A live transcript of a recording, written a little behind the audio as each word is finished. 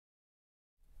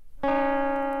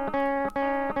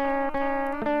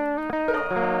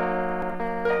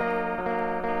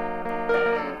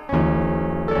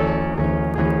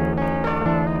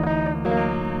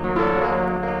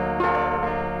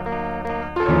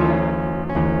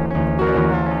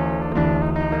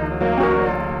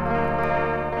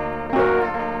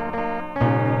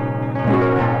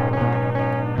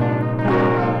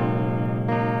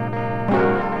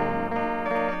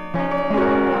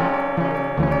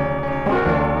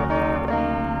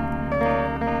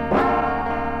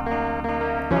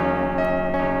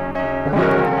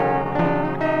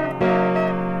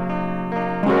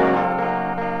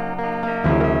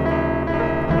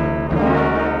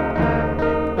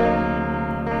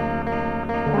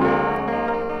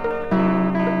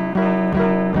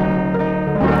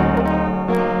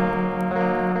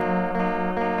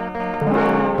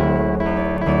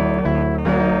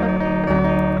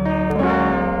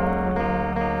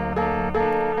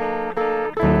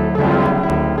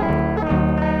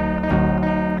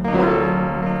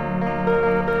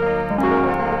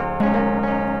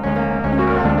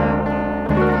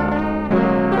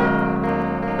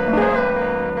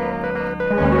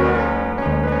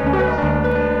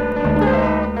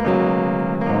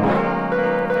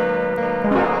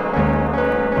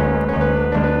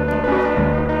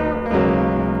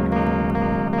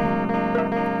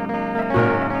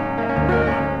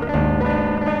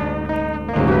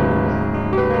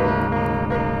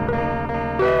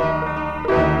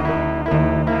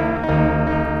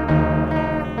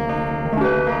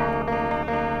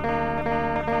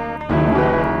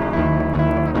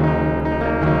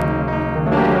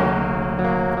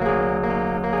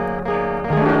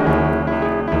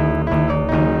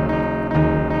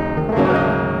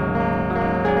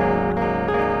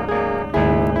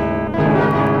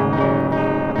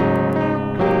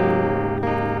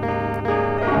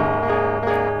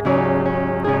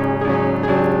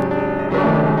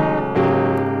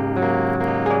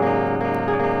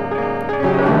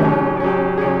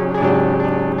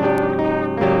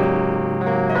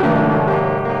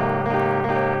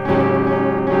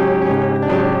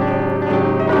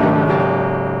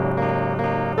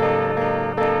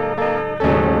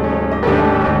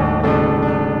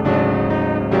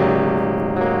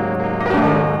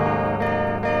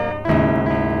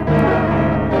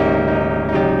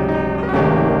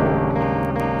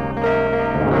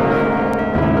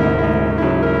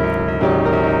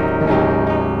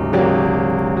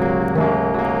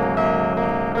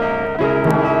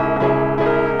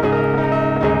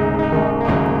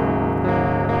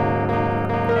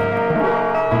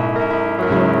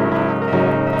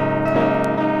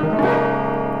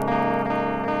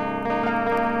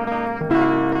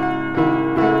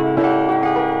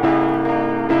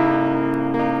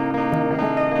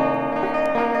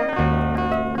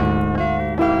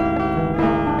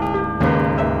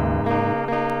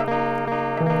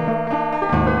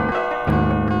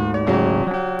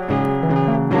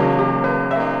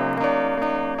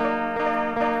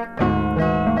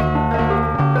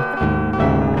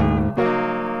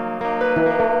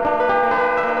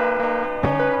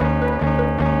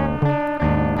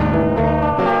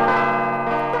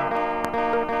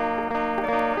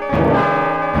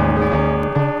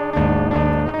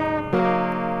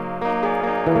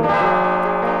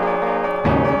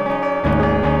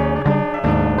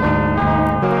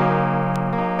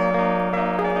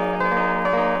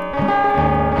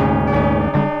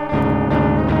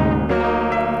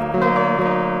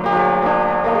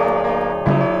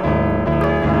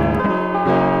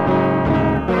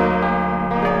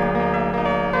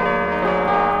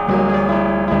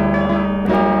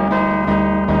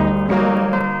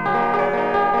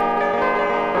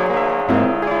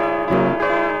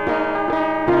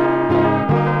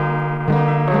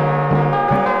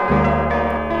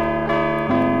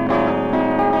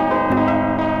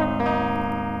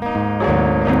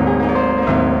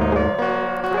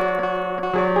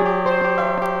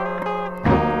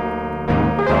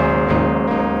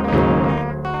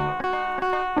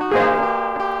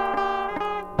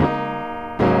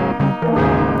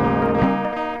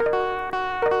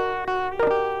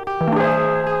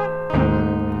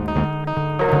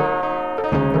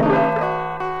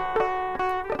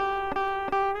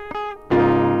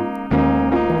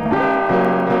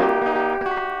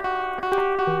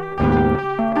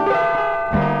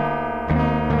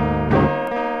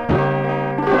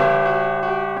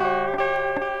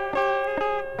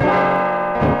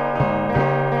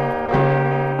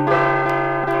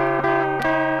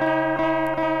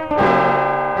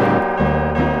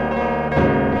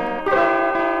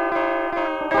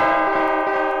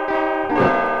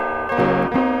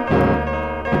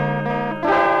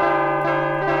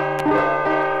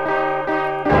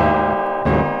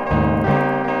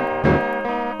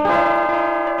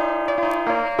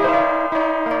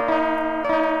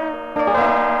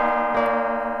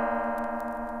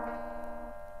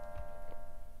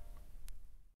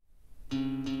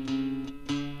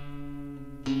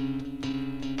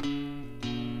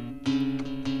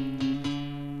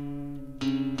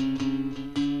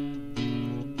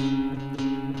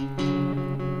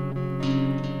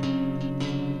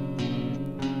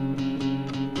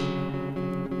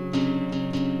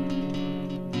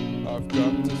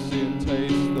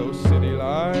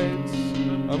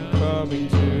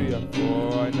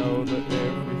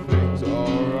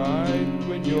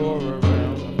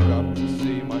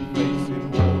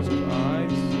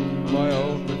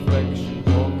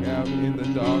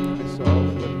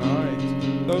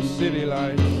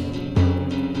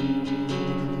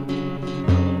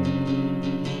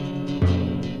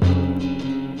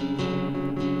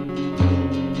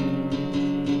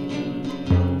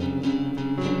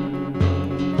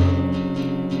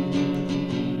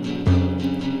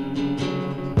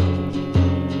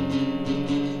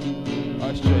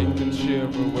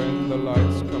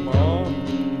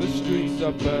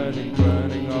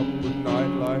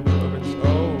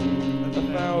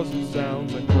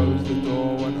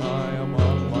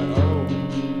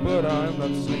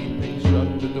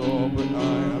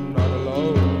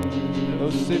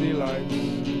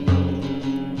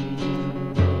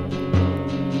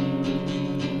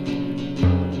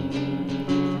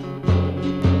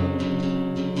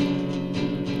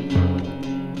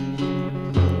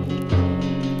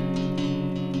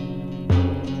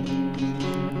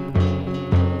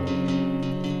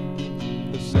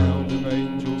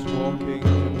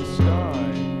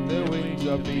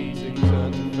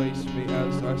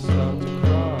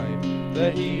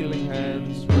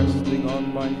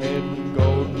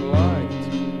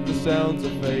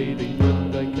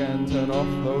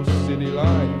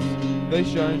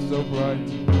Shine so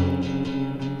bright.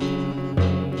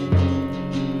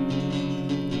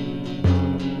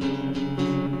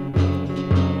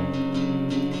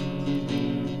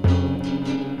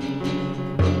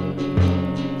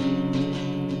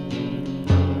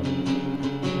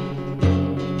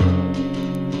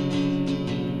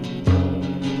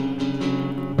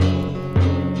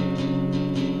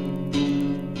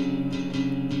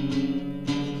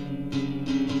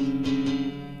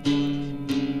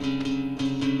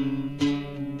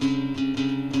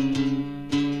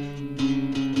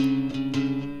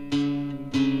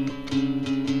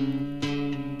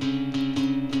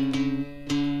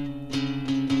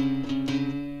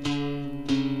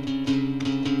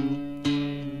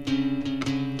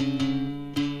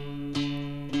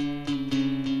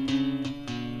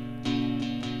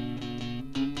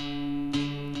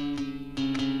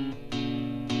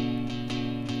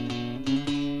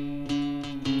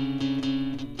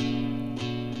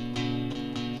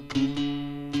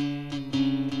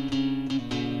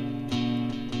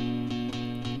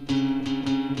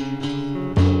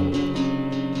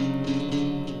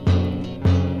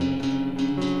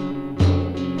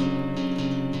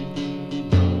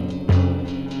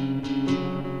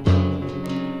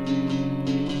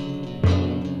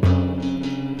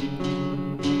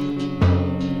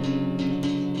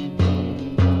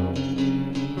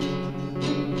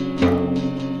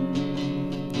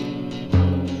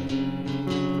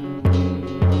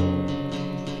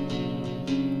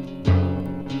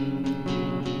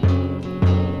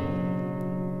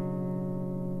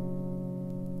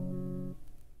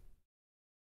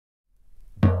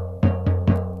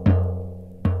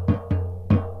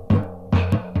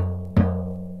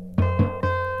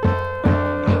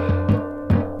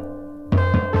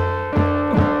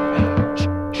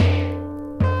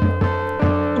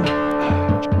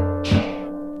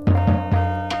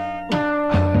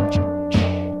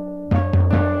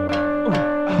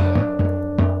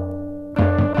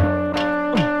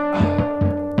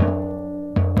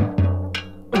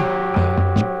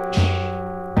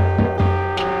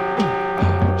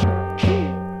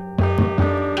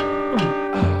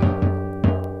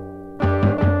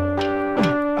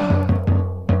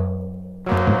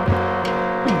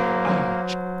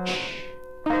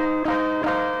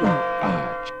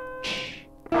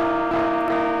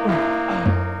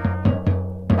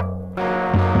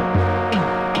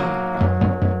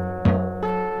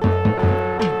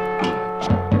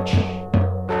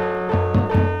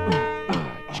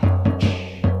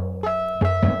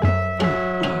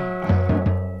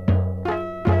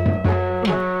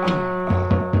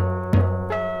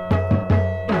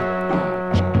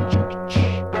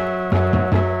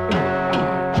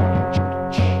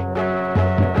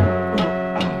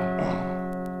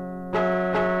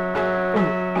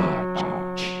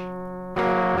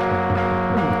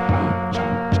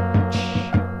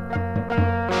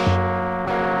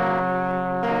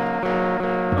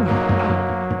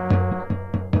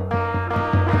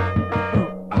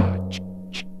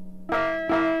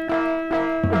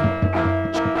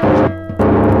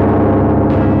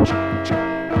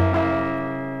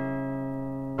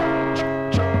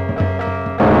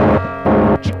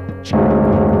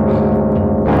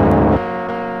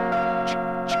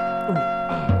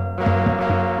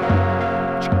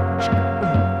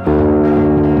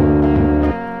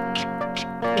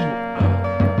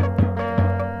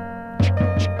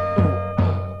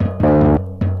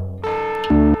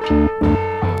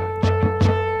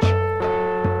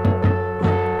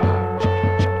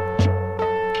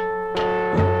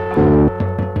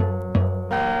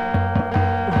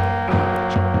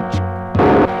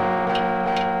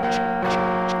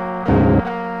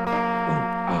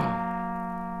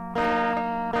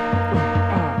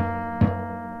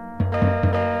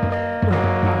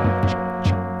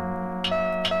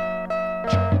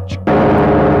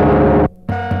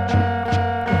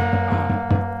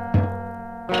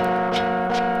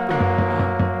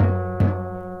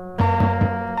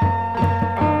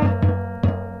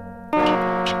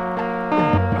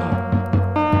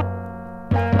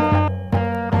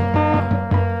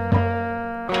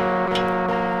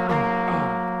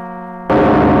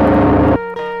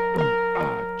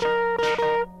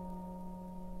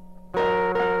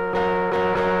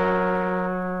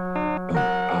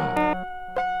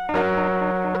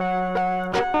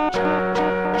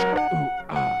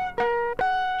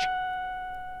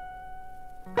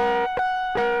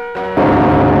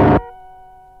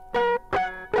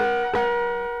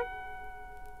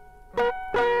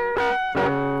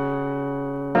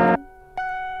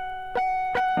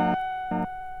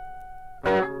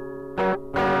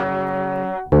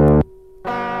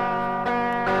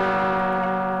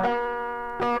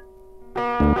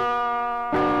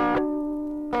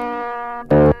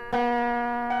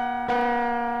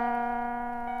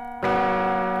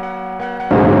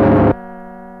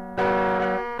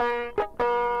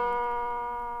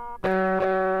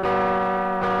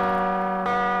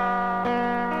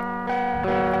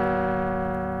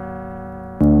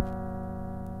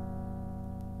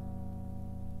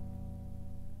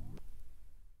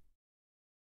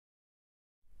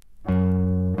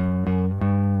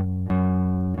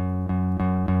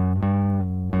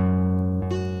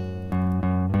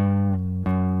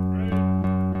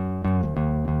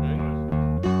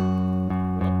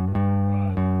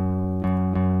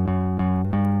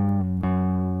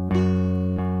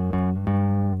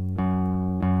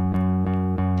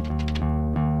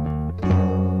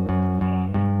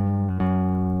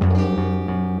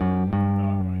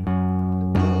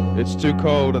 It's too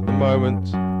cold at the moment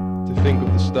to think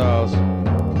of the stars.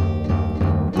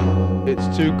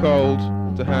 It's too cold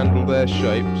to handle their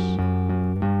shapes.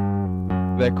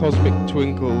 Their cosmic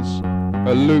twinkles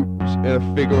are looped in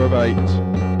a figure of 8.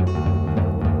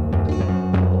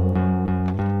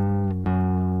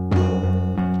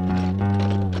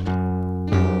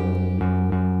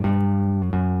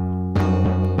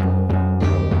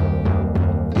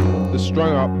 The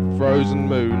strung up frozen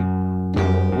moon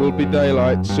will be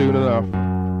daylight soon enough,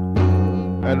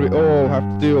 and we all have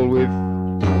to deal with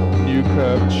new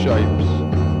curved shapes.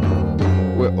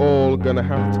 We're all gonna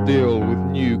have to deal with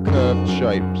new curved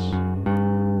shapes.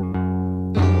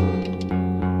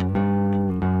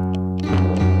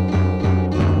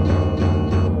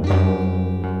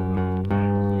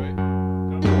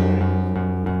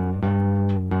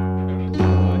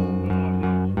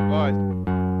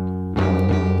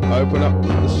 Open up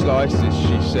the slices,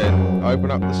 she said, open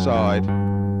up the side.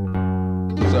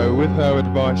 So with her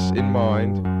advice in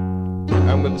mind,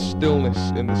 and with the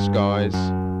stillness in the skies,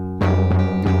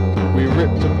 we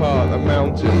ripped apart a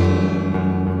mountain,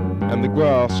 and the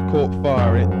grass caught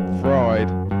fire and it fried.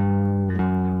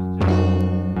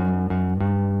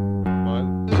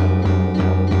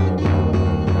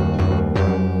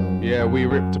 Yeah, we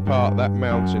ripped apart that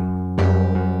mountain,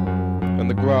 and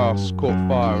the grass caught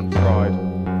fire and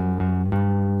fried.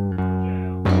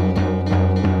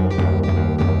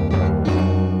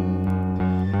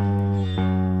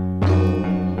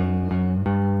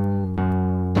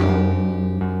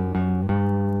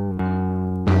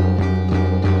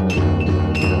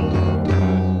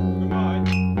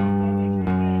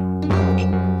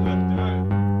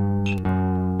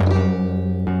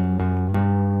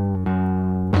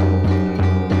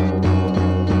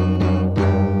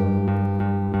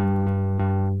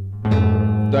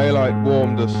 Daylight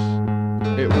warmed us.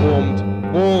 It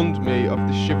warned me of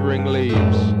the shivering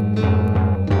leaves.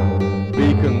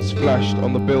 Beacons flashed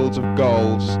on the bills of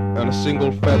gulls, and a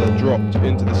single feather dropped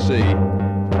into the sea.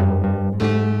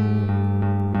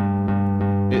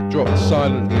 It dropped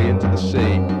silently into the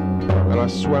sea, and I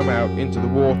swam out into the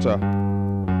water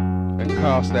and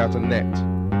cast out a net.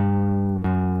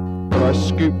 But I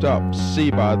scooped up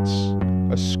sea buds,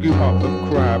 a scoop up of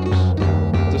crabs,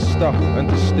 to stuff and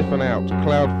to stiffen out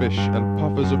cloudfish and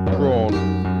puffers of prawn,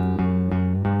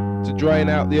 to drain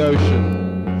out the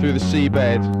ocean through the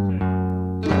seabed.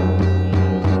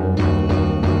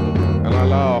 And I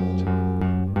laughed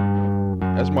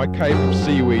as my cape of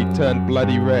seaweed turned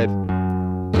bloody red.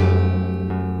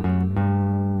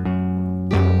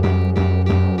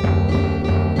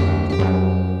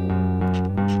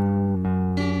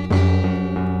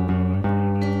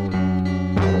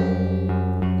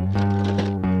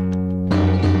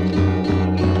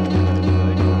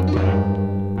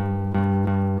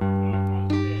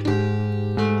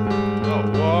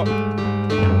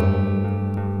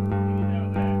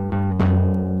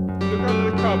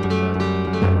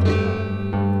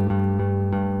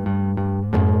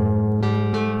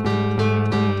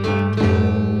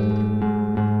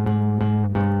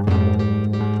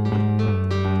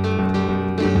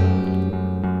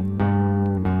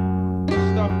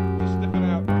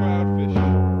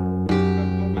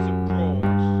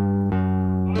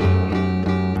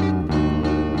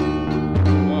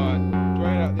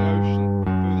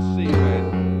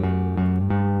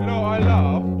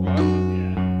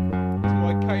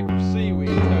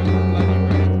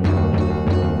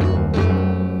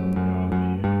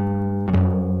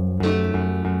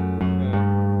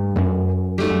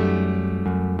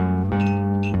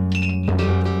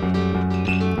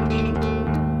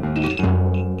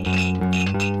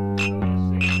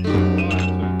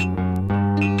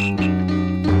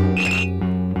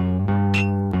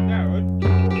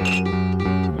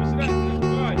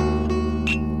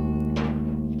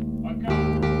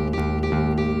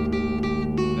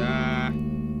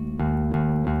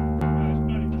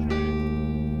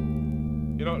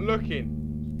 You're not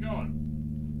looking. Go on.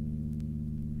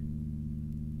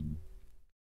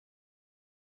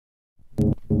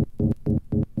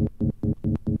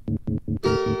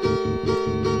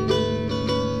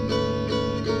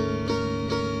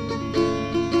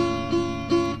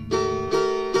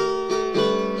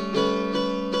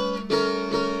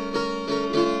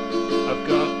 I've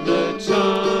got no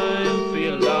time for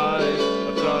your lies.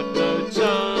 I've got no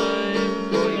time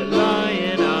for your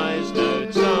lying eyes.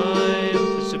 No time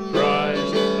for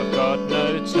surprise. I've got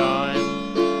no time.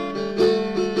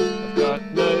 I've got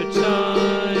no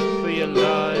time for your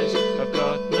lies. I've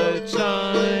got no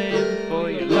time for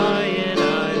your lying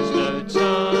eyes. No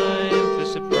time for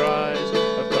surprise.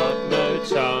 I've got no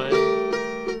time.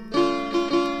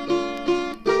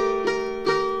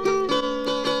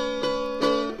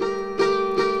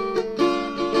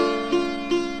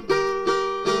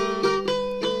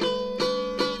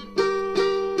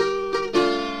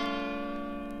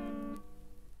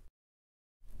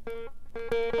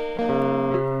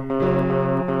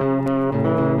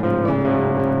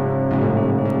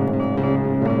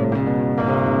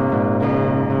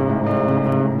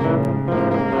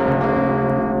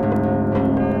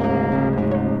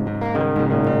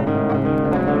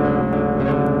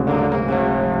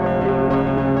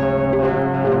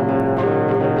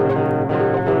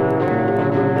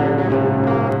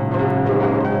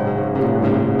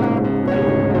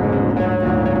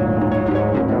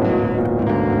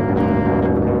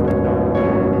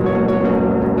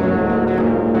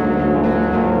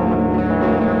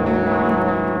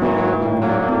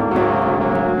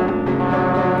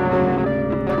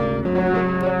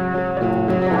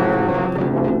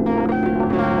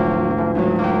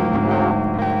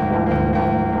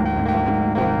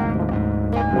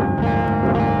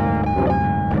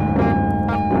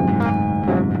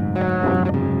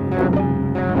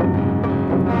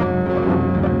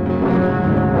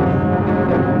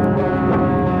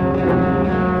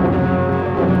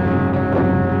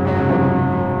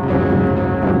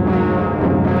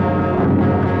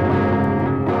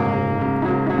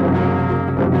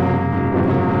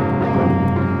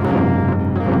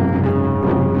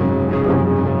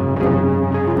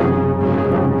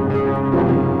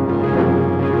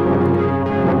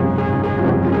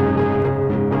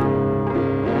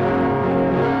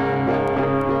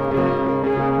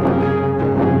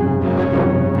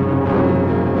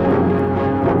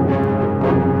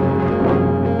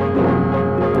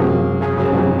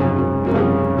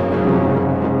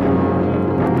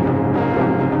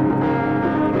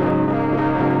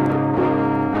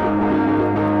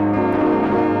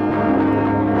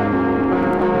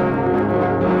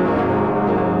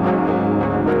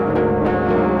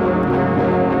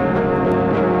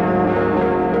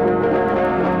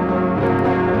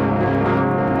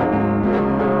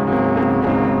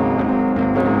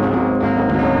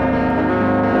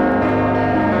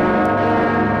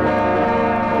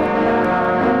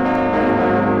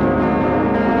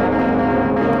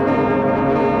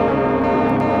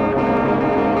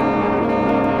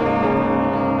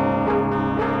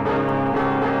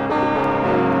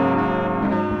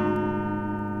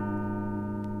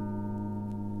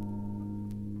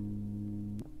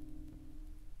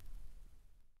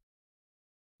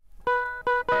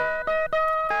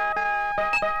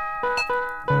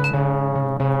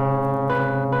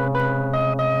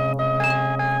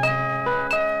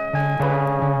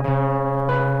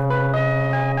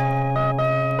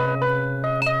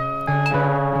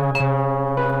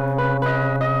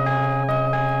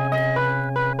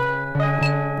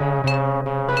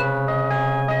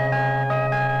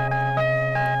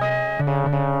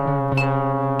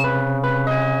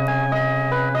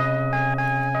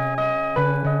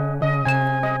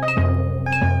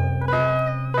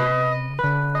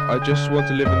 I just want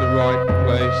to live in the right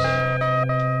place.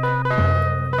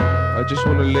 I just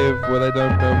want to live where they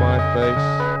don't know my face.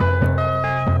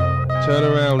 Turn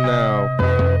around now,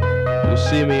 you'll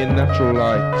see me in natural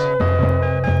light.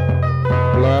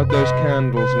 Blow out those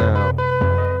candles now,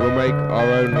 we'll make our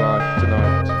own life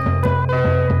tonight.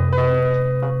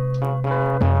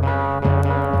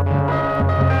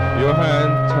 Your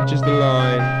hand touches the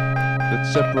line that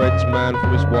separates man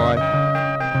from his wife.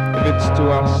 If it's to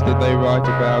us that they write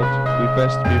about, we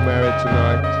best be married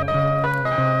tonight.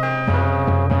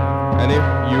 And if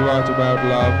you write about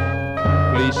love,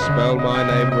 please spell my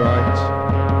name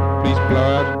right. Please blow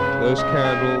out those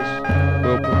candles,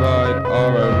 we'll provide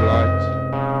our own light.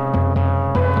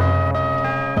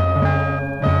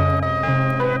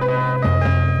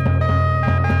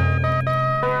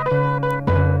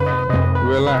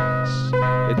 Relax,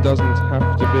 it doesn't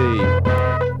have to be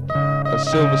a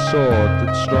silver sword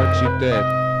that strikes you dead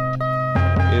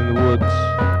in the woods?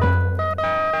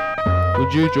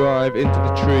 Would you drive into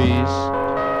the trees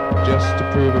just to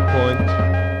prove a point?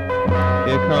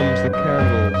 Here comes the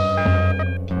candles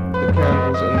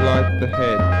and light the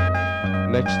head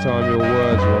next time your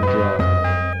words run dry.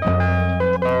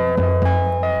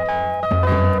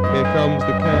 Here comes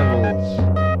the candles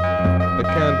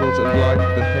and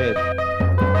light the head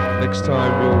next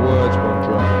time your words run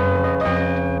dry.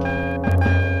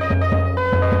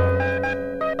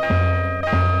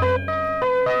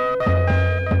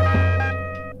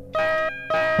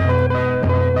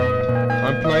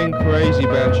 I'm playing crazy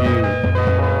about you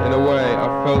in a way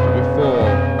I've felt before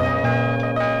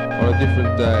on a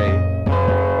different day.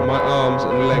 My arms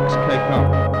and legs cake up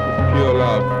with pure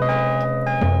love.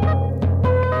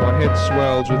 My head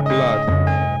swells with blood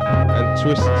and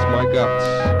twists my guts.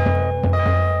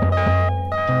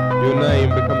 Your name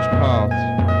becomes part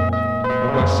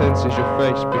of my senses, your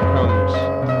face becomes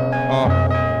half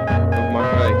of my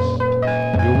face.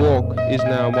 Your walk is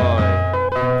now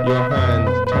mine, your hand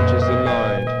touches the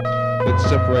line that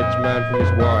separates man from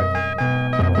his wife.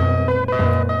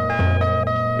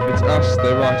 If it's us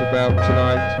they write about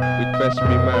tonight, we'd best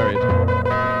be married.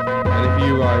 And if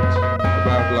you write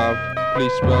about love,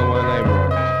 please spell my name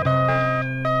right.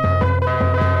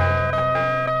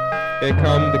 Here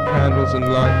come the candles and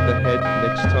light the head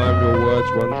next time your words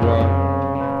run dry.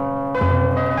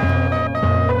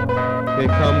 Here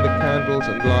come the candles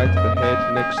and light the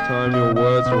head next time your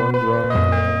words run dry.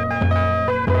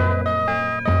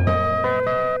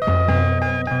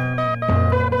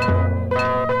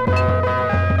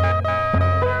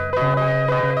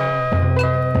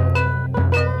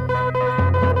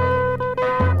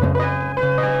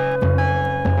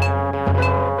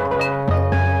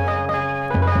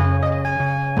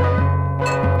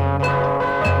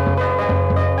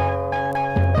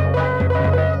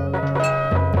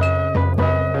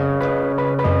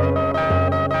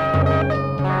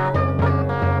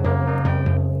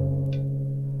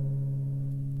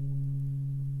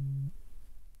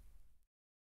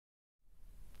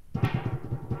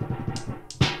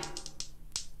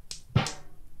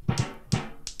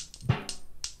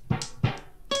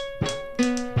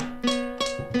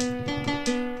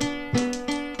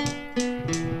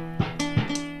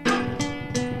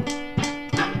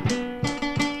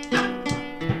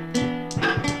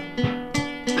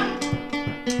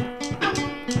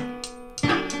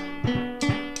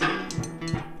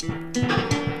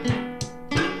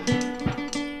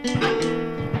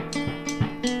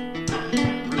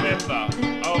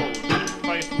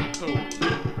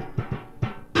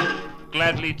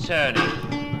 Gladly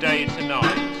turning day to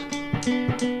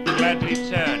night, gladly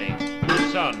turning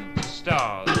sun to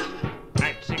stars,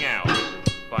 acting out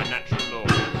by natural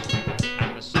laws,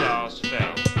 and the stars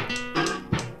fell.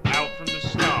 Out from the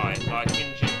sky like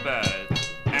injured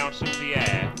birds, out of the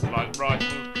air like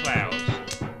rifled clouds,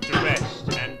 to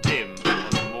rest and dim on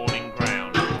the morning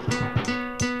ground.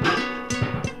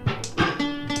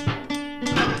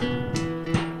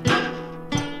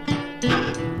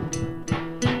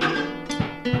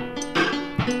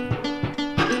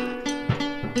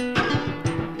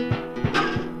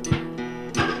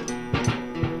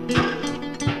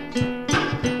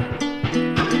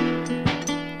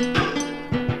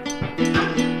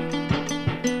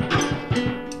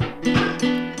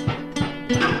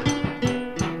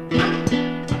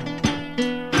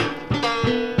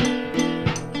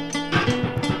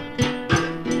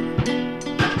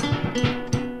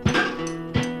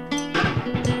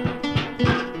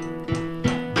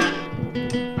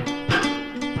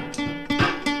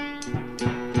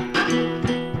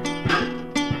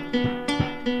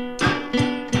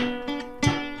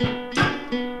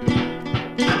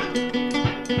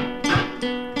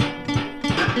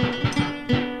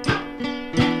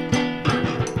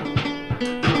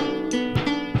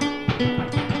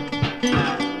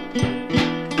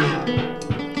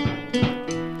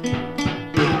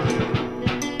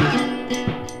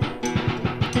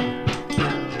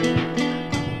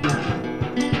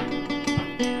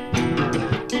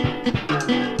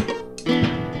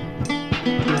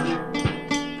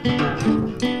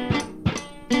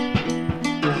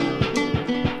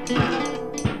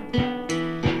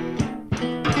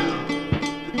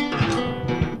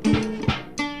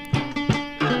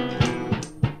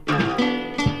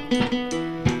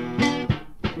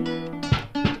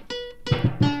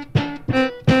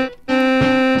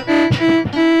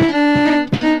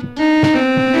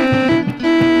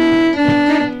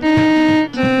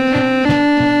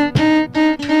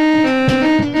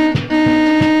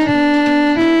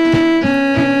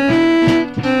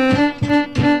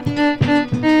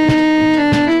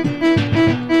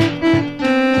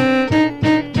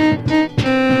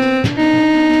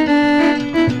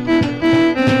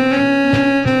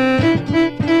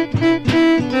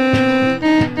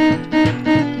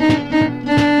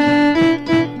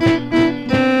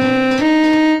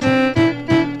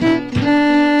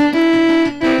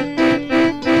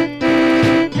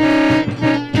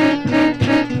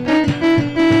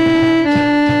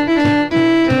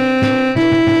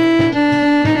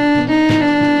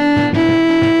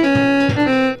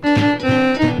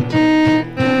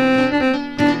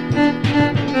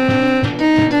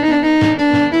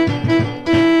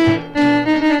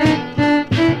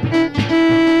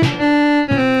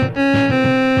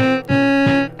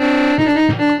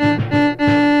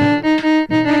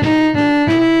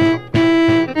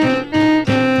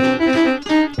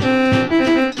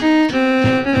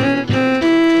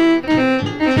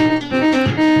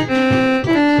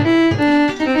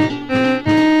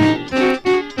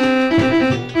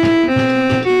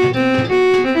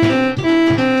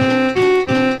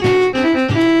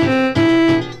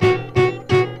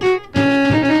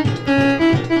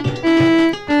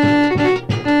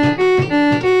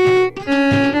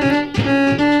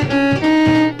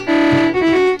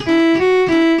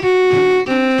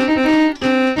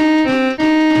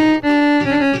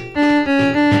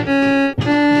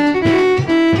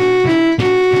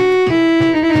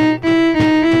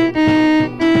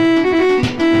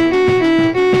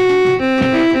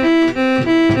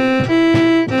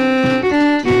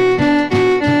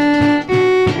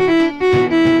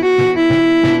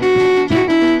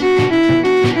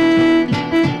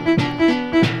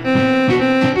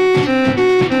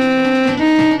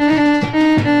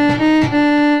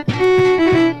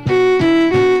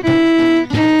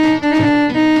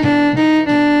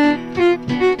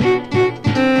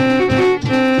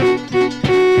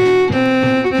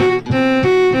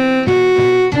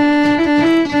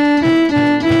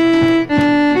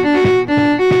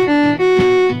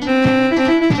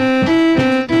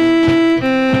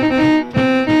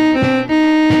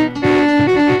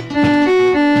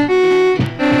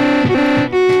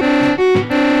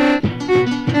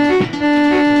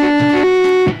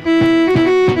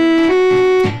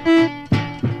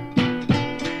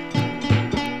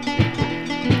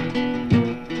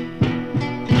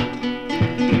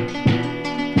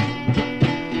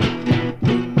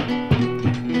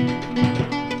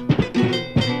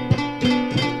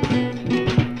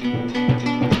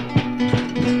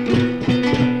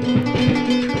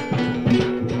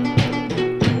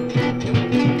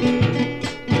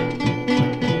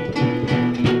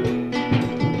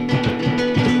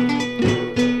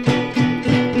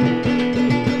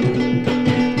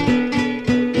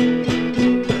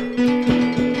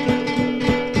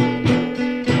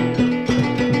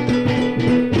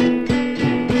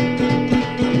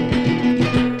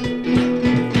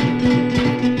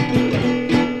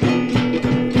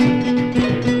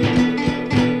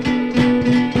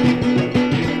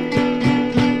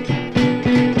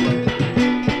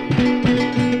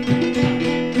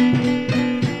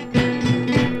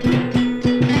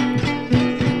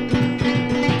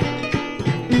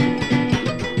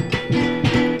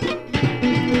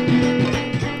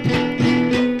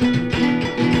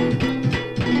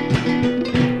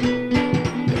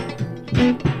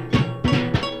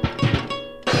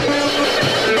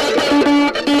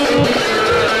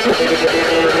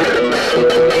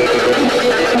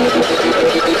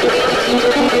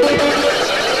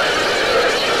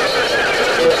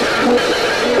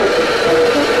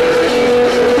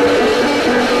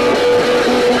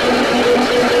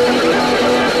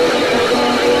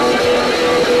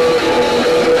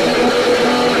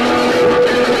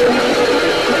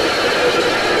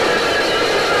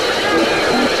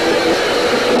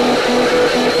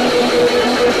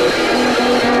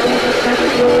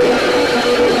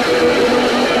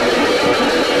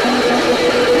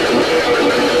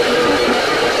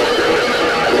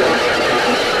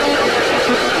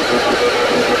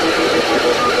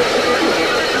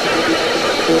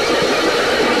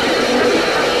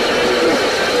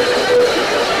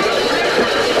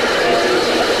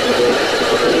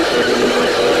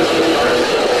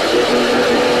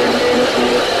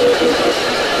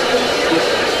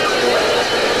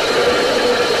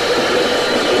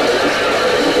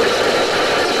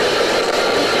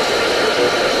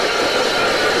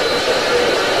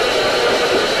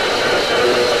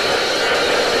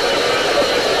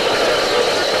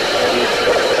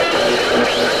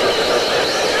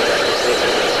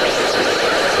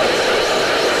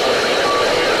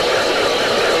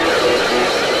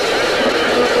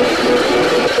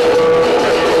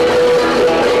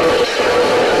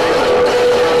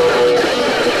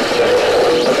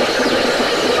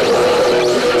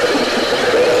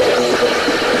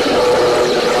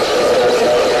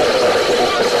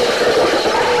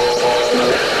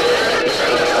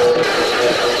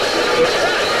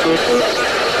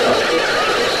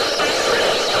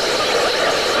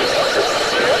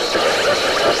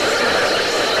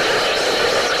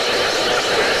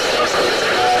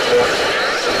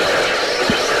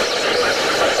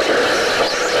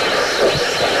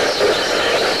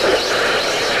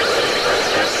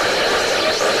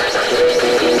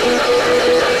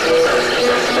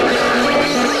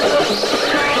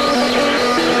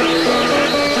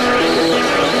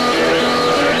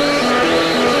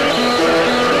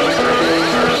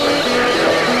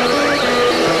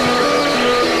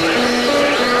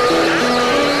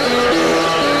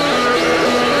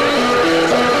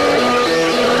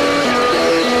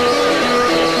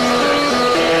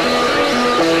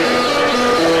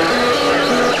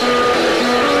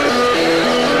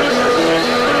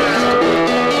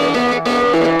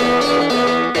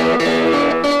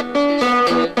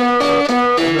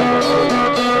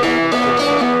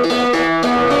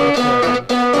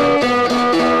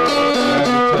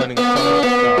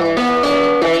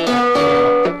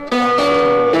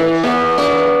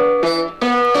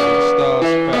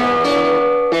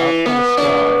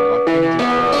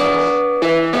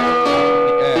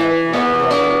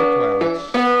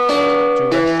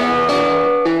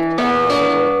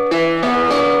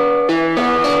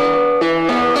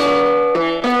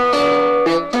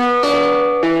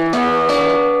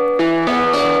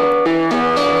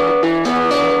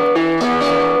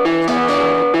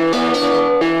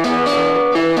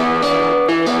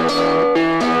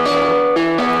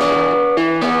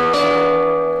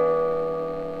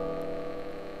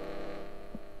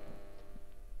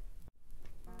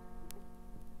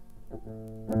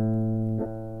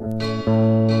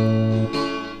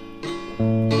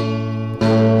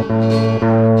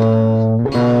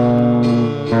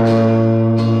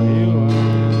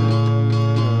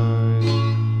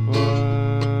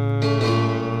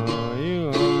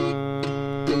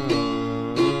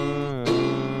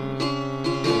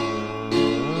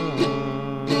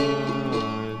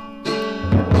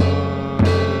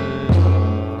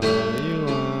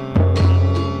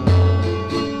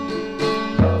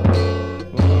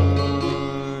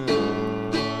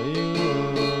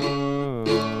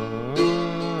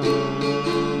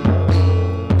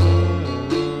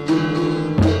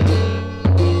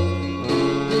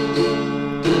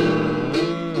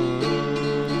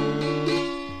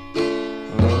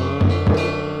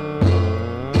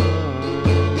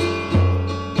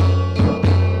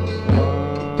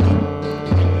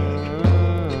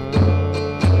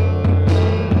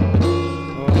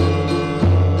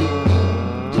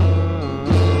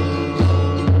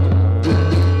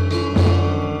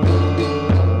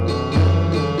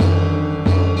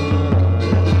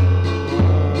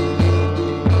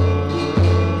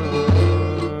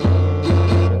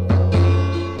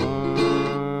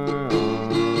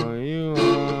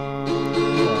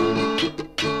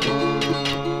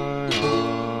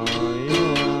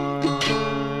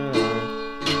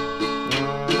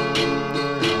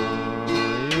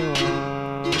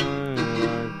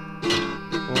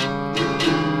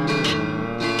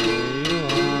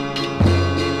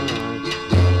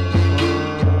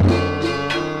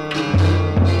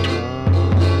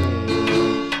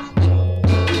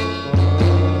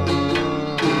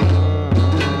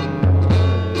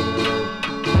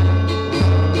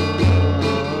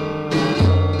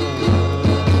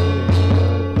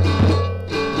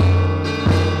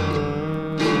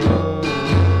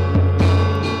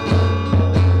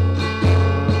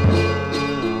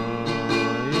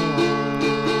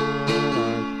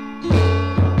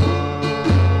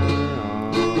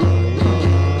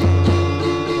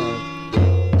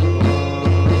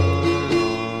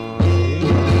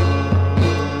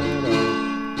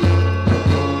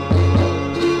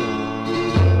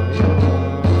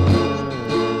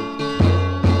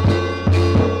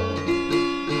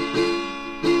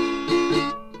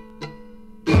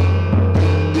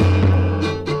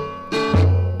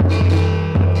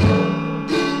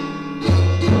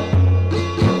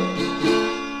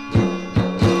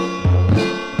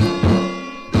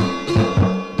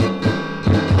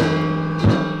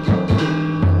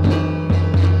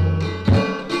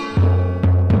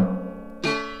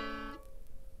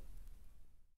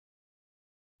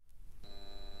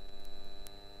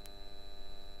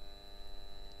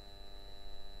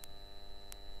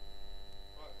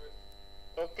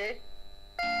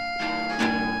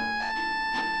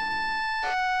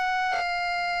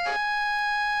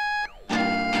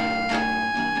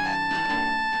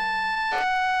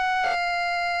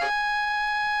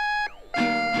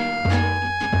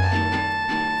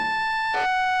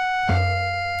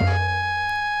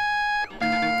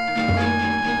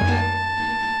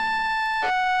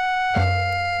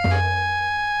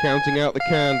 counting out the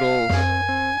candles.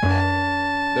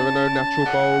 There are no natural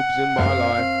bulbs in my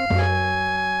life,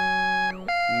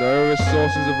 no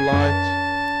sources of light,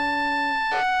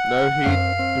 no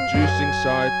heat-producing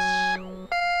sights.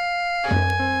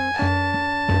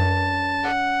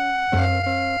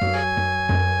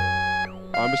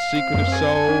 I'm a secretive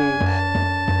soul,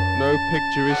 no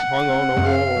picture is hung on a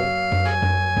wall.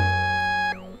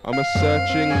 I'm a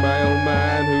searching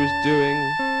mailman who is doing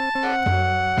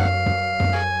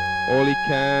all he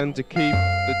can to keep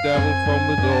the devil from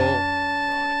the door.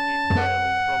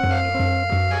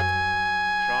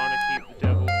 Trying to keep the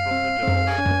devil from the door.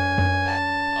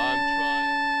 I'm trying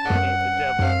to keep the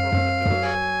devil from the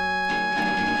door.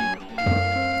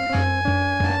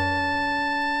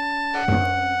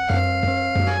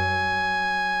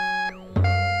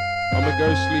 I'm a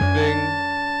ghostly thing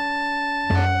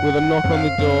with a knock on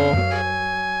the door.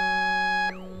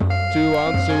 To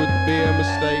answer would be a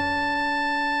mistake,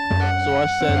 so I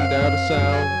send out a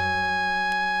sound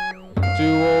to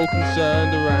all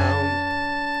concerned around.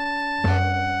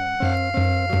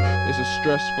 It's a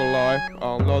stressful life,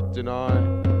 I'll not deny.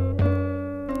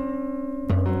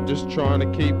 Just trying to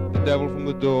keep the devil from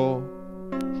the door.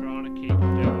 Trying to keep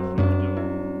the devil from the door.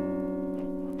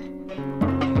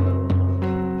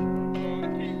 Trying to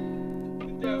keep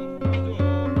the devil from the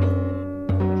door.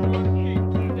 Trying to keep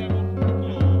the devil from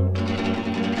the door.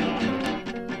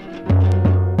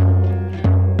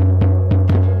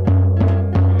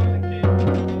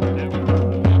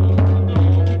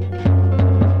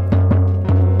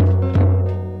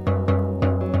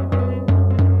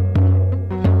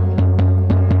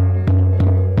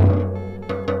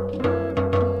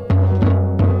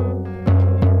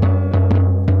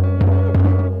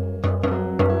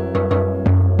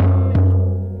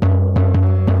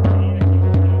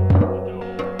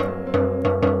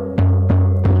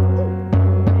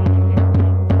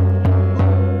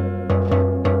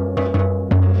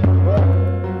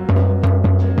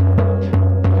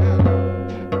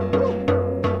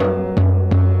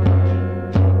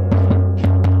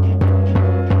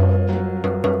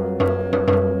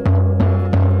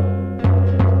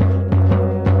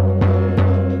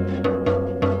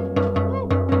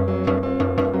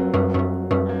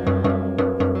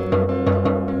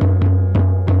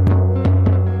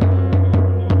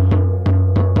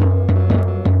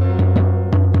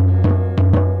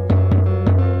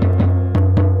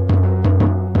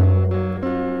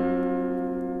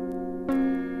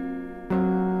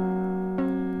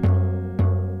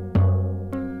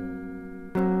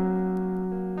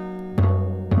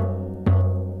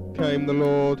 Came the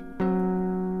Lord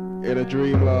in a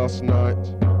dream last night.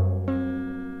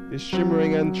 His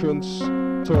shimmering entrance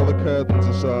tore the curtains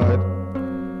aside.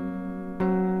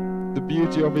 The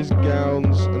beauty of his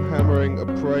gowns and hammering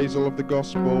appraisal of the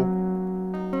gospel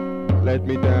led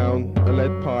me down a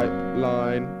lead pipe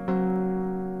line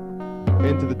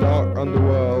into the dark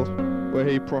underworld where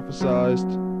he prophesied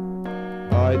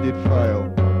I did fail.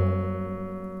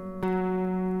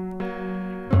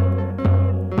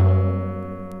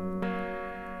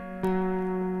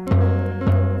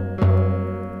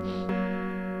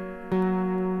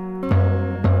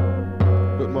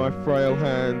 My frail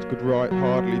hand could write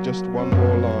hardly just one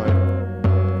more line.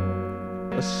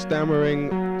 A stammering,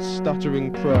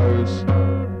 stuttering prose,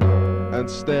 and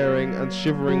staring and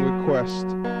shivering request.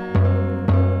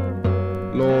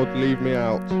 Lord, leave me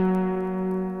out.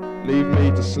 Leave me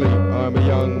to sleep. I am a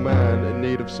young man in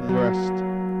need of some rest.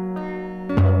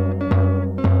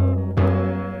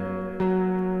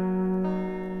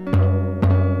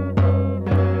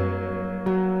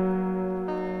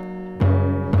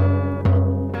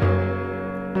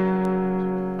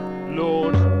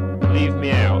 Lord, leave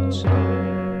me out.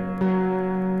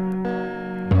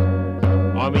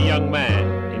 I'm a young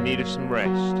man in need of some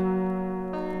rest.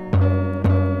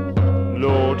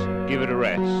 Lord, give it a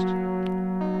rest.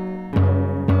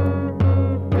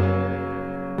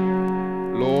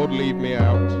 Lord, leave me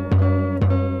out.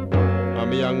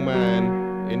 I'm a young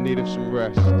man in need of some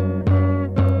rest.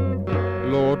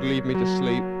 Lord, leave me to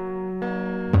sleep.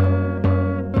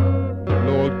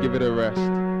 Lord, give it a rest.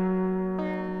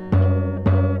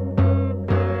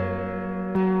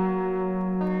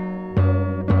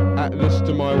 At this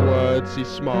to my words he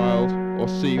smiled, or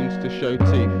seemed to show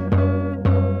teeth,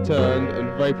 turned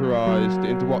and vaporized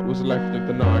into what was left of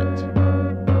the night,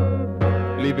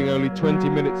 leaving only 20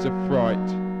 minutes of fright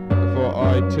before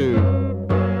I too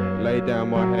lay down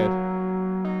my head.